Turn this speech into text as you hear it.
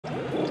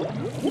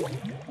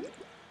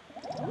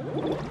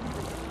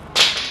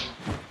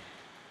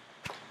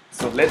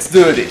So let's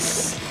do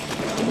this.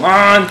 Come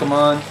on, come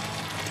on.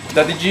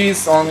 Daddy G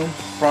is on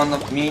front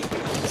of me,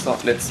 so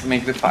let's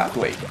make the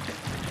pathway.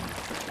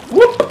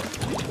 Whoop!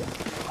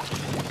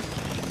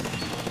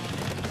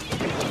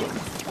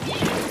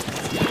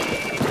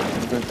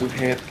 I'm going to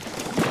hit.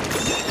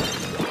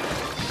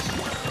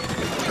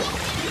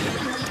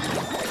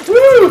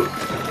 Woo!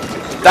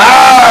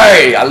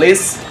 Die,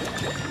 Alice!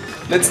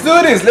 Let's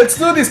do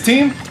this,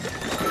 team!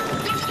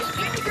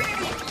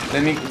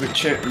 Let me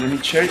charge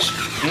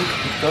ink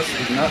because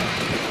it's not.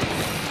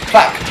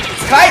 Fuck!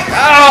 Sky!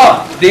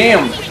 Ah! Oh,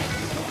 damn!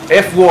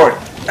 F word!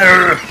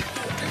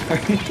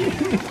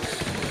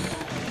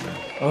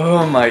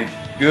 Oh my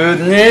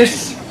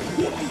goodness!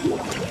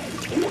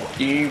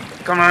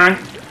 Come on!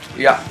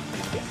 Yeah,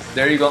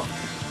 there you go.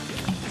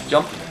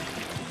 Jump!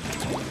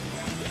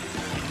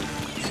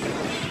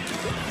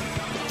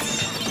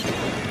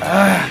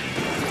 Ah!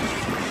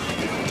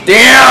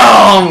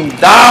 Damn!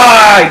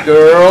 Die,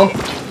 girl!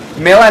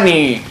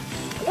 Melanie!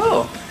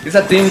 Oh, it's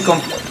a team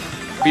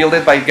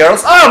fielded by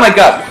girls. Oh my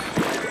god!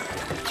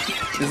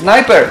 The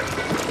sniper!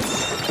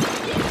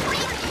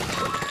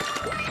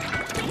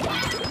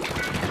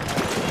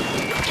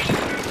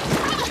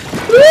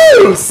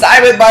 Woo!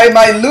 Saved by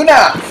my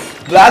Luna!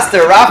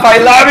 Blaster, Raph, I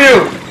love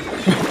you!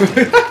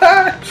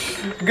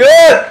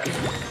 Good!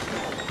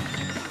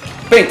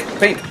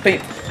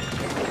 Paint!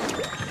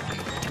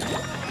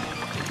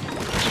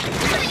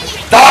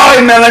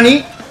 Die,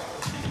 Melanie!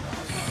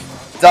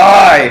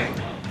 Die!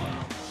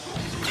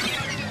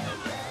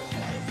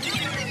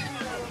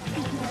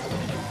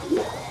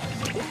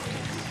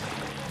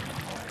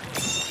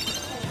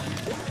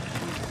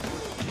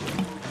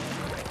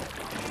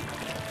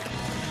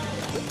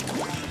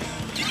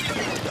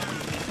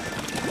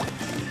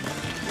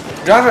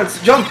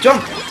 Drivers, jump!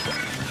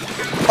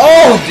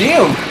 Oh,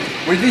 damn!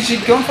 Where did she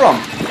come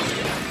from?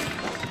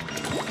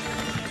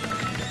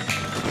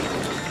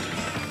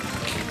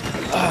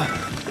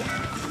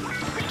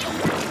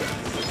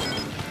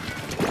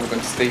 I'm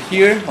going to stay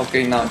here.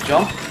 Okay, now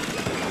jump.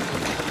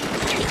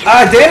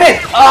 Ah, damn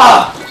it!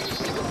 Ah!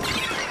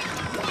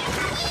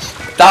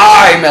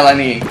 Die,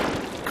 Melanie!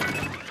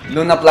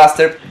 Luna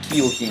Blaster,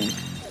 kill him.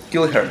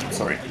 Kill her,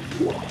 sorry.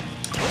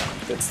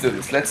 Let's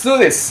do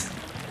this.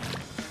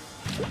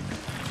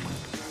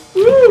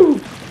 Woo!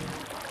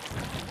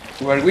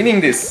 We are winning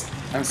this.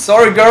 I'm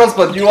sorry, girls,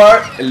 but you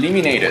are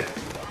eliminated.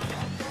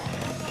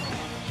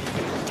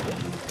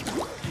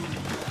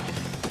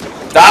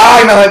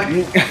 Die,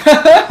 Melanie!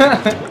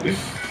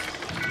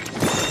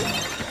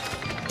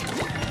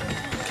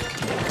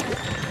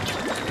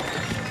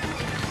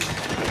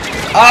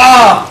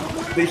 Ah!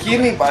 They hit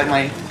me by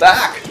my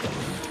back.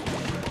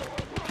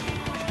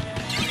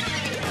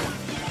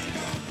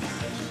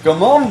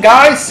 Come on,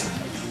 guys!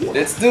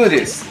 Let's do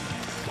this.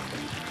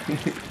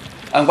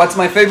 And what's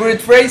my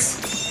favorite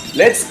phrase?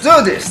 Let's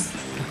do this!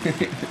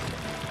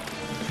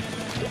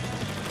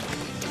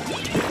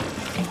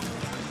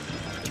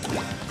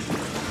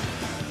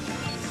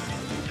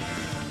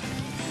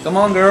 Come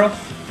on, girl.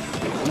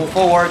 Move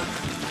forward.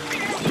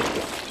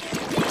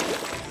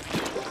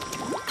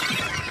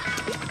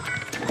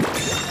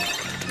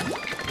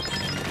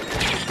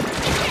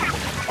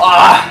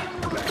 Ah!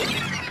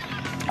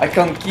 I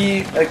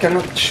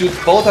cannot shoot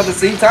both at the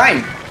same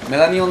time.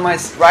 Melanie on my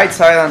right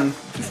side and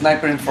the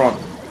sniper in front.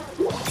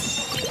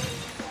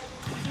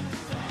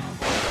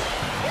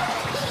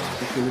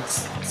 Okay,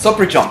 let's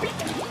super jump.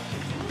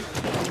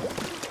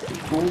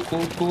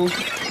 Cool.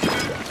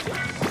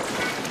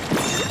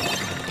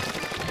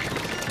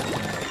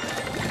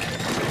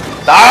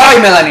 Die,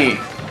 Melanie!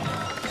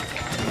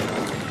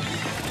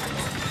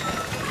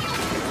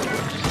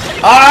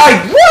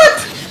 What?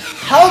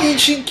 How did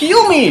she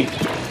kill me?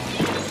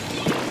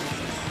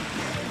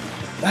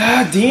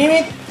 Ah, damn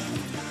it!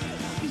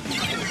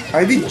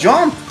 I did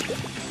jump!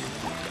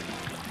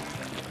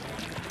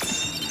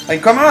 Hey,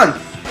 come on!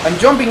 I'm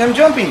jumping!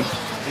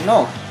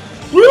 No!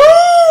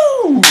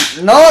 Woo!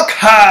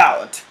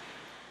 Knockout!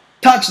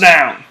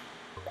 Touchdown!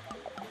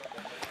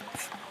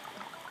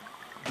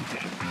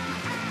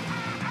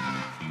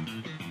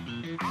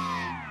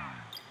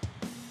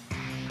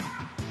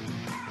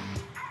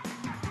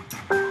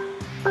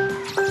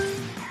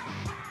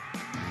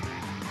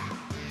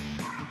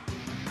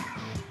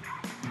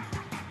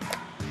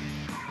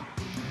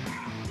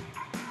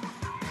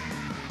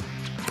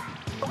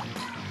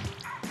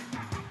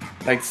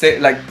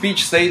 Like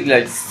Peach say,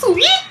 like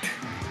sweet.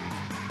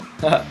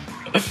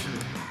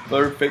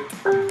 Perfect.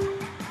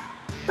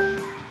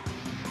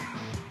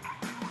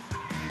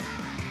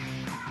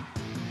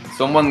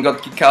 Someone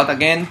got kicked out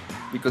again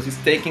because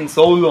it's taking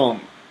so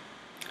long.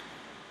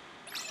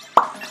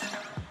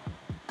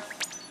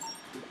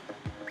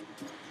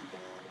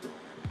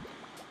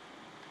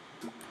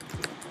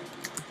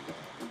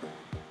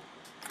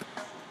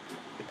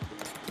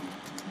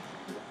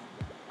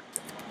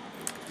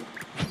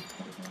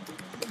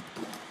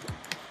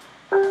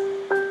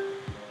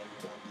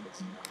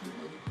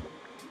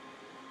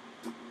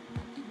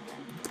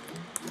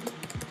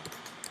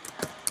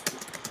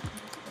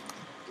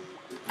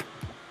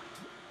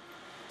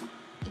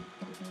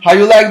 How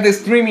you like the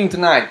streaming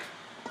tonight?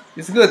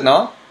 It's good,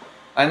 no?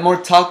 I'm more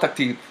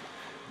talkative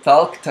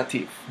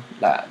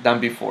than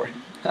before.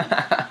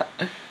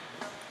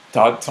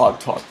 Talk.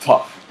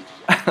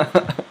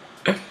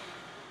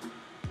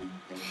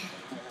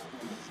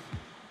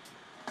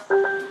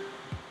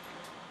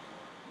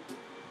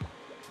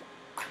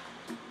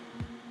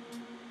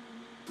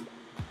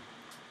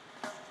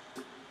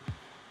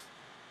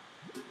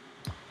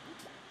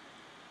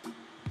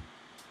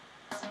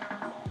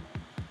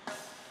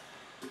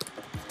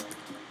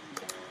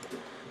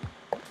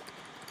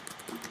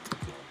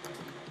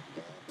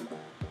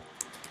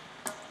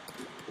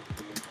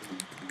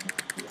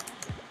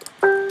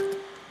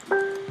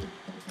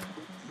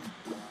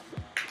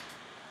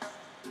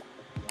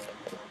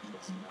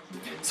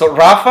 So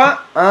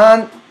Rafa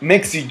and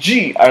Mexi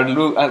G are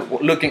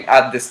looking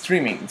at the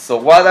streaming. So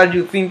what are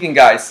you thinking,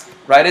 guys?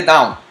 Write it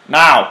down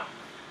now.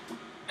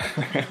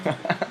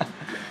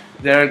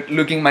 They're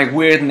looking my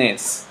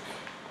weirdness,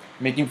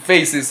 making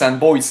faces and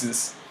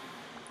voices.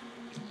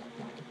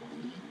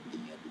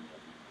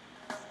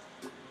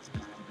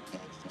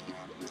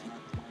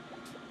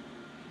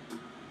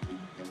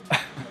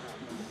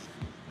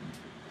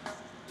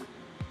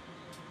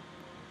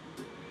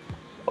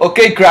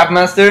 Okay,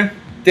 Craftmaster,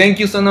 thank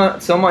you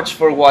so much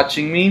for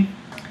watching me,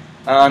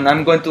 and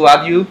I'm going to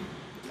add you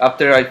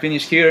after I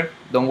finish here.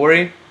 Don't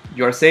worry,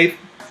 you are safe.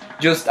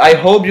 Just I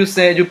hope you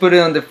put it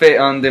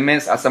on the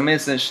mess as a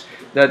message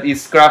that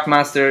is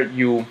Craftmaster.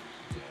 You.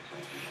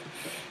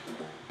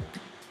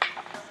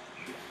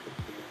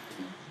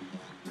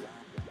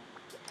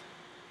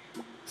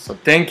 So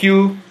thank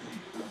you.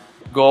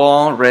 Go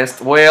on,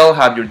 rest well,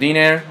 have your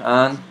dinner,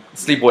 and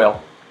sleep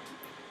well.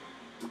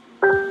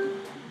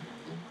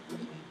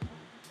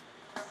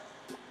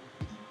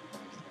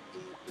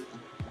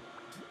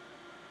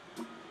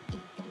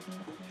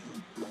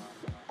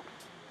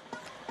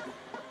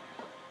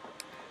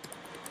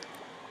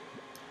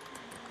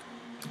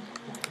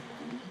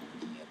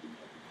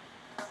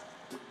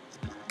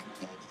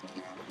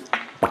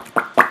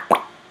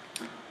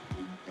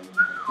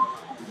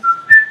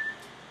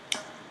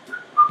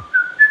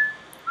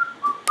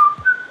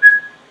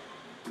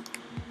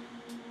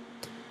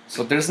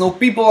 So there's no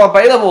people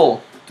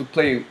available to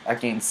play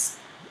against.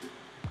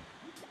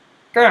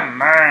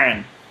 Come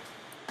on!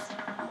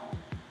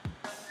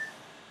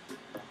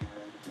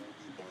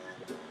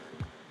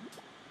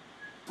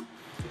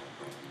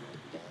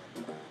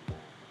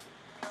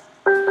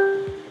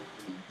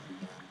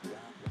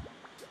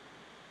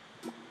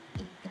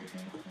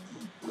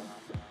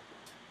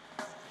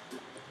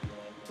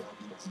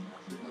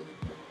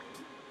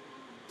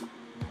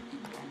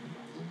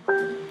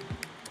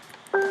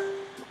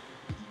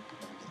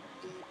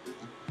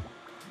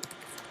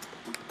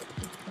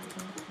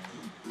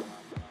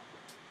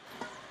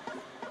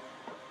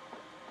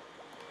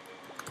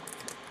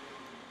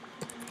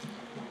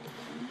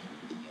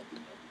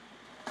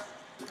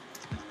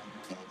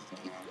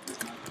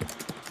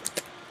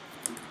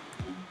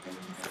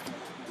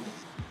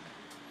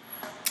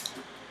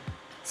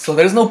 So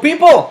there's no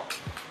people!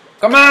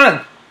 Come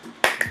on!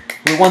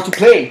 We want to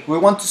play, we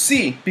want to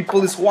see.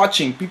 People is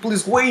watching, people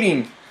is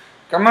waiting.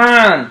 Come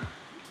on!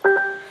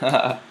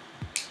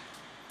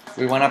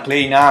 We wanna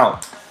play now.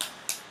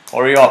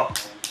 Hurry up.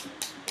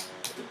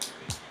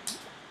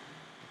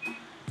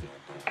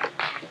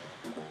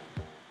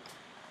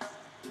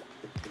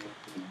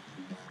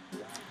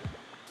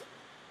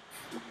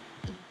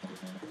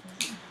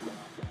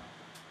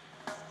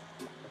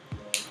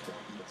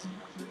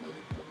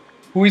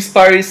 Who is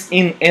Paris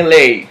in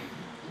LA?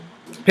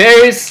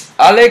 Paris,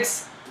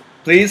 Alex,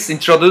 please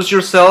introduce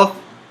yourself.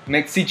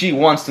 MexCG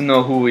wants to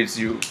know who is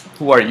you.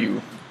 Who are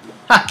you?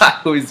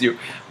 Who is you?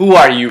 Who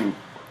are you?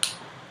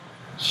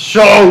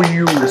 Show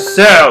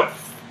yourself!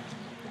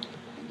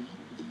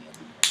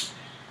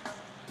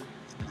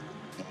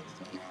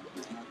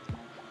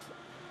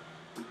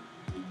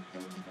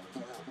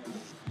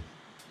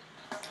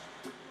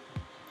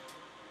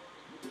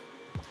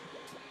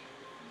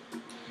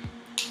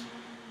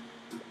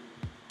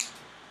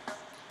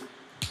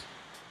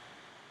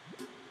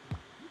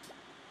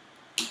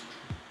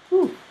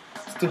 Whew,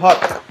 it's too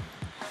hot.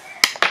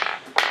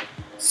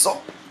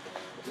 So,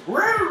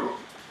 woo!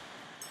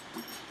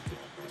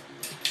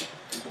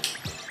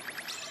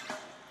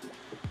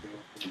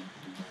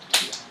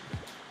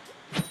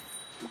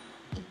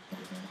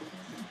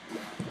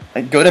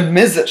 I got a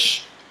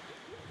message.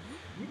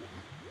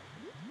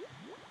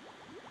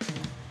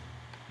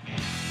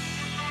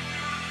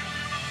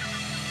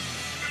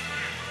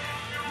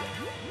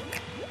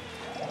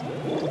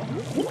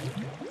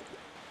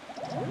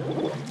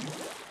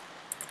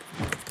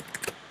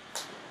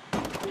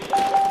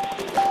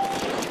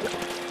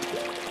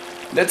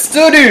 Let's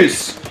do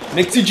this!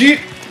 Nixie G,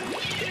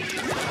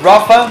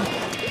 Rafa,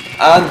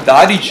 and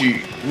Daddy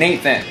G,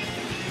 Nathan.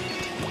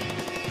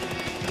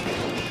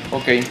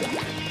 Okay.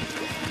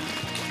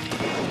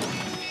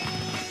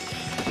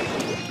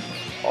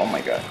 Oh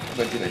my god,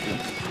 what did I do?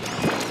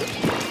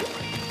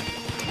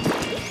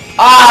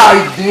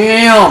 Ah,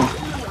 damn!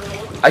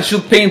 I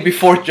should paint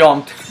before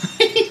jump.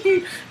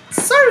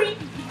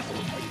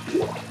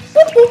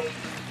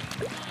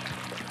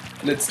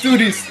 Let's do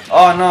this.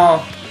 Oh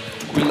no,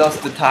 we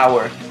lost the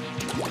tower.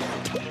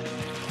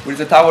 Where's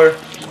the tower?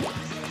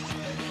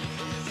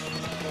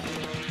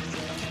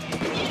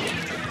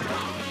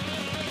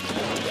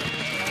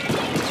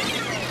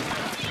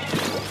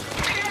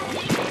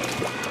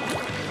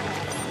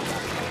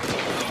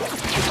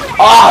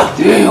 Ah,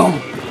 damn!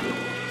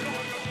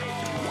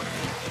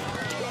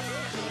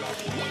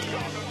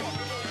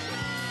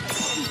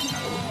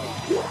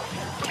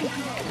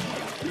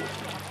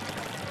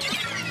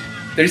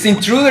 There's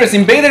intruders,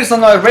 invaders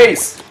on our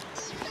base.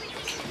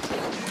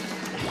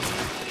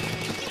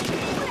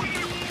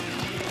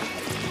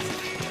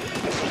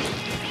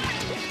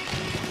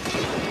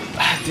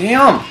 Ah,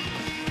 damn!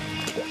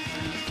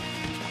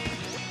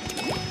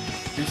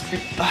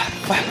 Ah,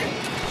 fuck.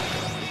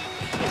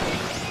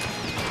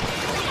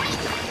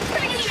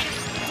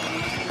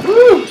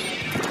 Woo!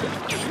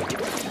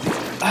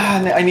 Ah,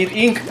 I need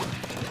ink.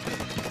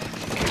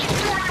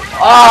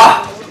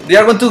 Ah! They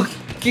are going to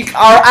kick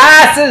our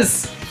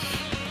asses!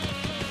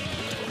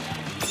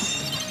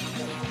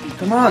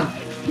 Come on!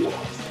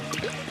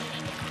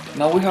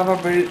 Now we have a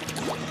very...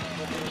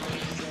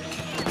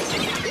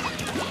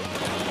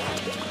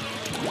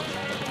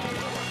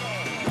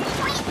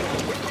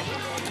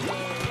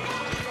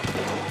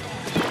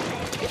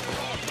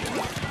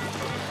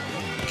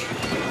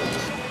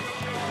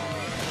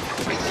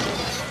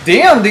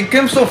 Damn, they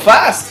came so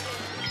fast!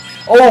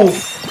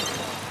 Oh!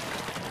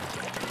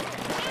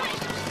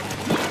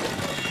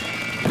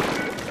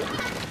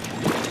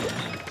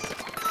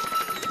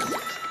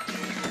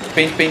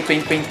 Paint, paint,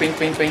 paint, paint, paint,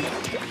 paint, paint.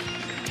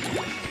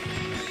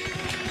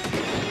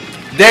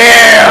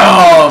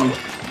 Damn!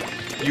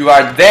 You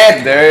are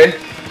dead there.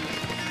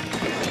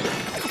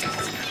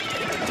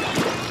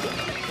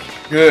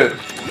 Good.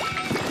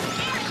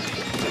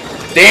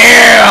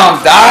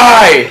 Damn!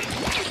 Die!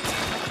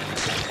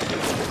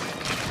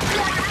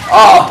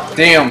 Oh,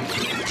 damn.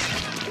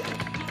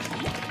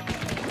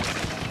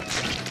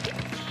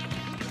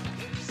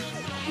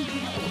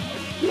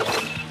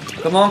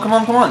 Come on, come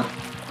on, come on.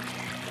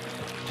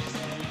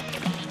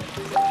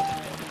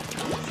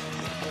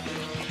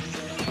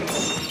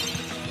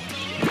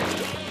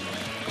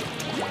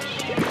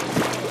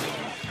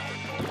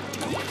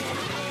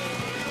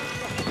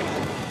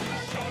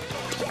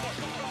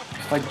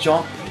 If I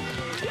jump...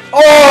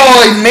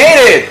 Oh, I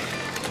made it!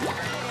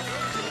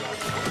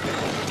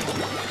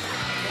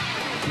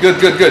 Good,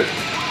 good, good.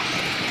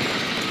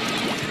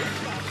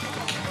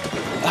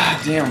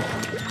 Ah, damn.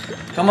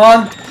 Come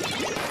on.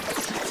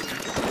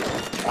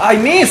 I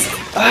missed!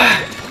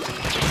 Ah!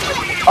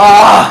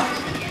 Ah!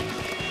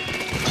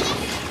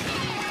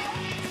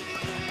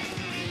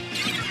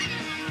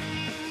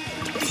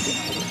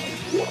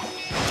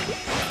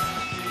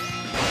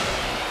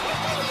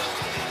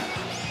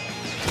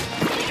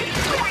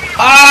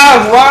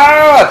 Ah,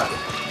 what?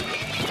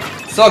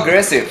 So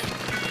aggressive.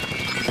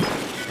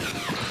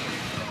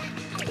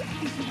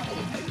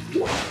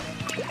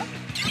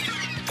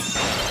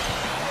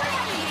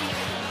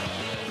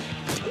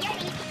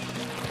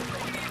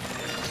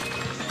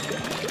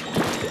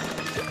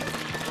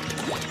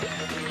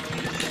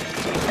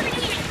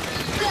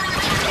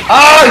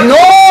 Ah,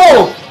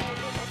 no!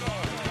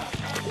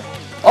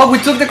 Oh, we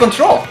took the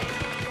control.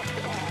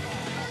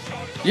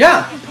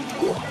 Yeah.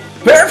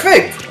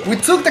 Perfect! We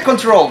took the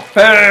control!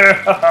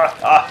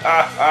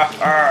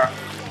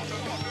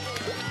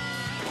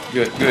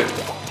 Good, good.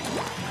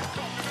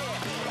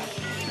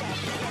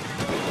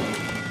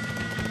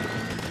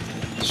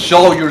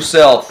 Show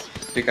yourself!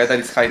 The guy that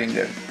is hiding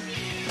there.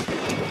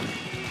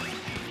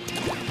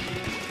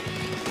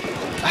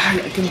 Ah,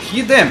 I can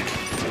hit them!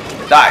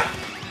 Die!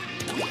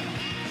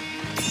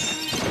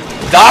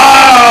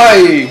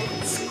 Die!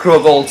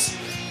 Scruggles!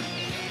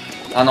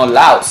 Ah no,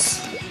 louse!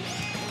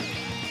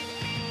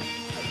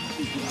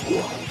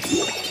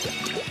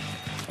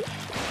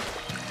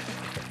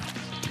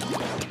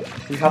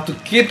 We have to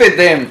keep it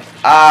them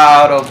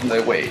out of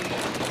the way.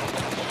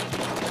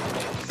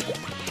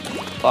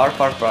 Far,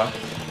 far, far.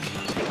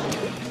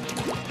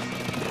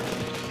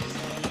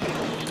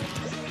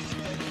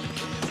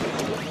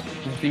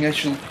 I think I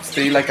should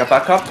stay like a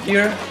backup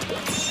here.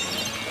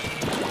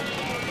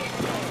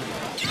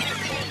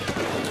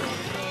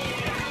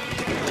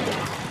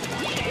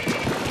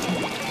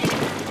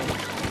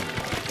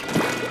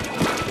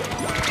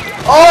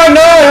 Oh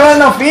no, I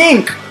ran out of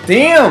ink!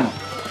 Damn!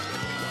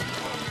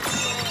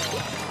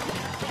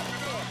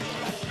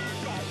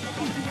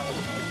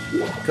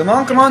 Come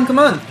on, come on, come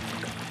on!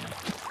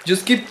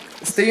 Just keep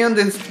staying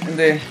in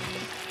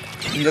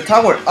the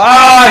tower.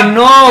 Ah,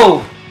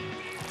 no!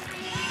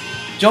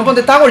 Jump on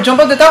the tower! Jump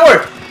on the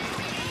tower!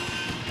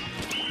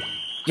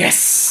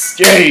 Yes!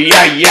 Yeah,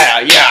 yeah, yeah,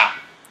 yeah!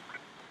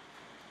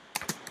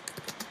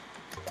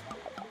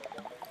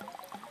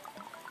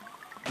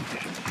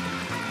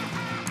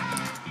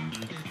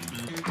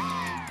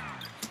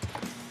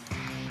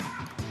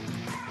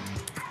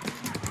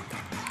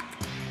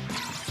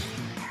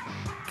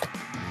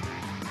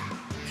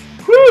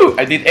 Woo!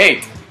 I did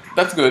 8.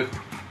 That's good.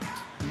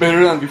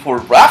 Better than before.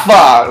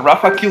 Rafa!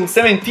 Rafa killed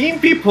 17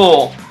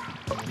 people!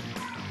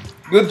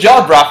 Good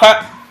job,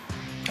 Rafa.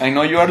 I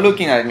know you are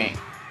looking at me.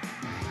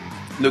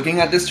 Looking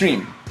at the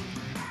stream.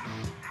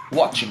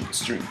 Watching the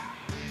stream.